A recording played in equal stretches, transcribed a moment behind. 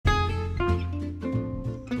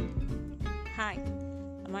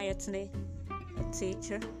Yetunde, a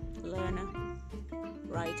teacher, learner,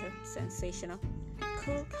 writer, sensational,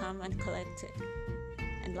 cool, calm, and collected.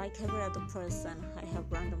 And like every other person, I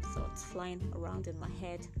have random thoughts flying around in my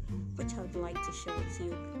head, which I would like to share with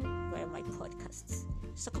you via my podcasts.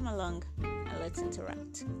 So come along and let's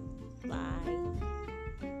interact.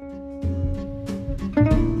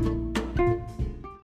 Bye.